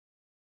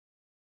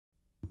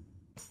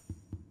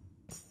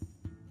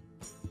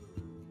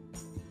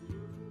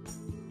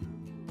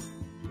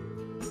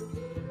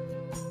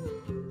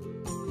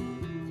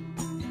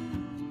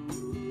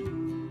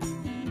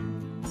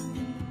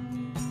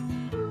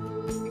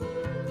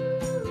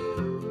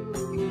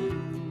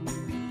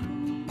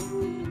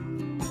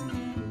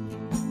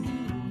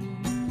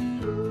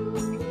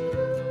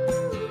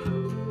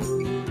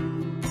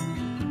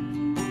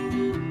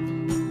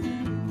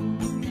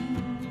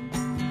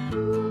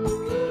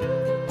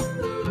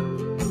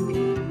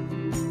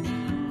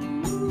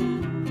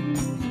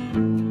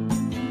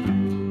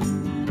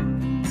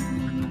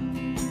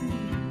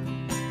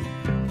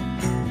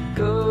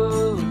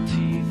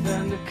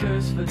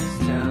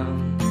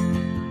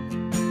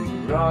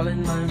all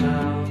in my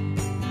mouth.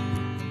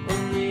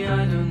 Only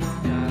I don't know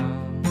how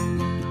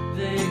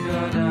they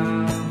got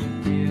out.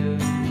 You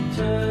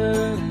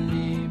turned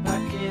me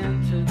back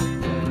into the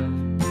bed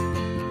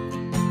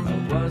I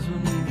was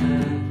when we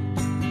met.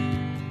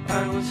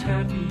 I was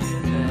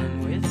happier then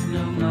with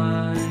no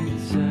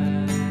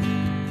mindset.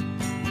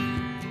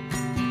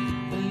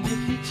 And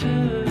if you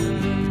turn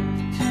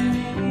to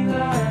me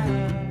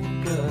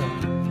like a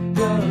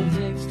girl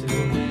takes to the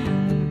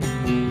wind,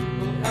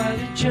 well, I'd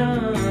have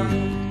jumped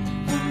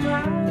from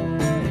my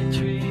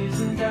trees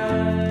and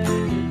died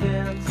and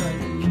danced like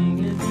a king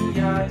in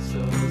the ice. So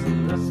the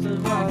rest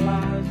of our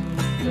lives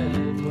were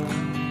fed well.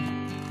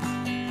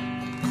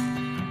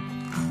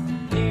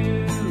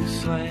 New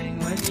slang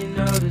when you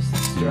notice the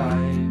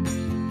stripes,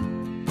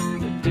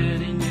 the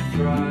dirt in your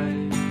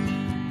fries.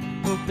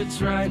 Hope it's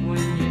right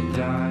when you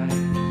die,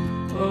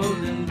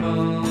 old and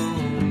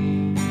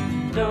bony.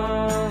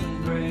 Dawn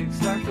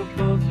breaks like a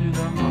bolt through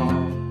the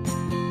hall.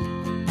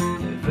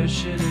 Never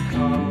should have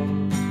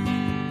called,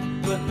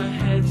 but my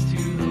head's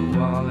to the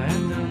wall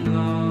and I'm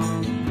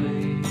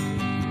lonely.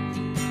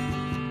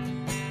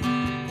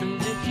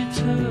 And if you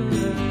turn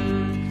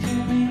to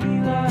me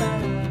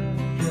like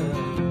a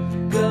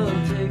girl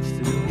takes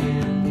to the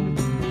wind,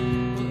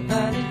 well,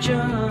 I'd have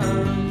jumped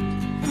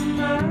from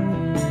my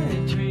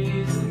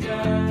trees and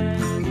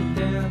died and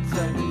danced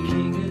like a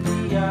king in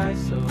the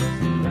ice. So as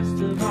the rest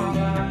of our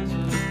lives were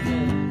dead.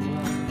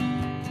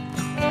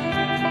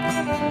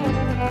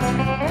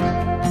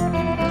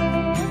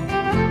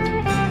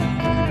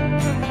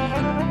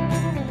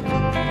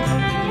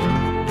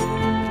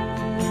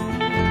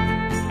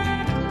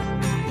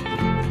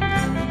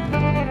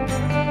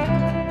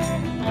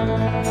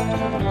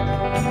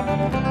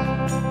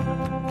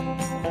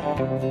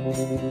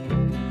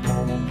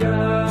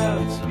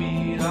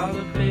 Godspeed, all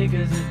the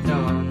beggars at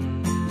dawn.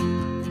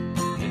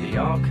 May they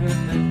all cut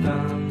their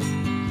thumbs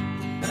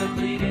and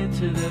bleed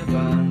into their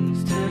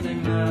buns till they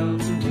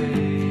melt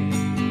away.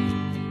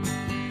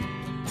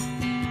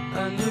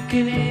 I'm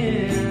looking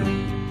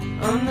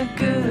in on the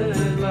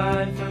good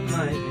life I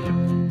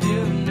might do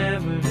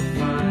never to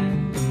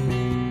find.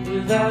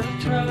 Without a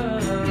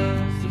trust,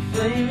 the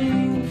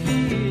flaming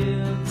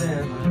fields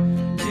am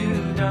I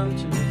too dumb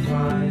to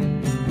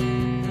refine.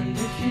 And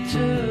if you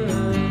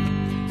turn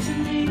to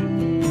me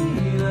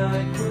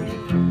like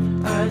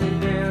one, I'd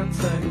dance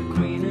like a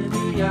queen of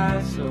the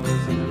ice. So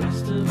as the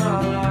rest of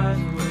our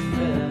lives were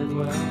fed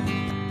well.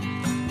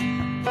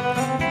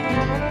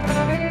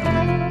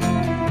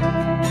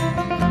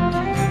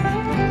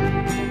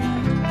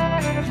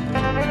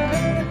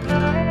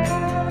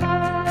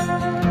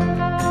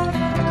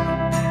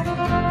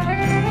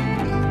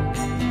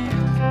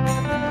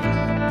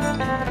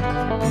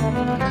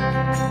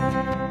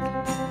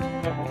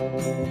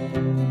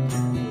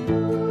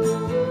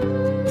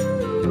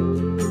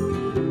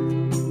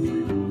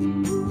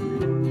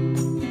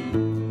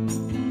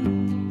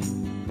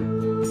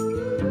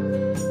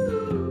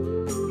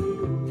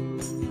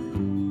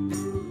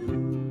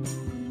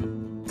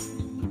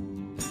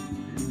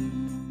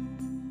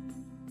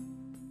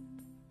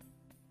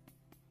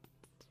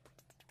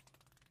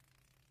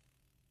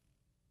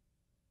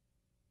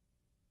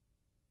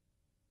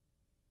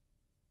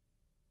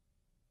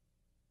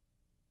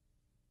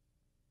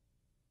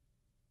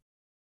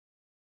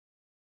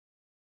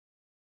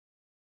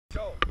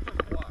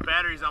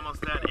 Battery's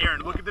almost dead.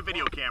 Aaron, look at the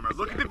video camera.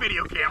 Look at the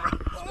video camera.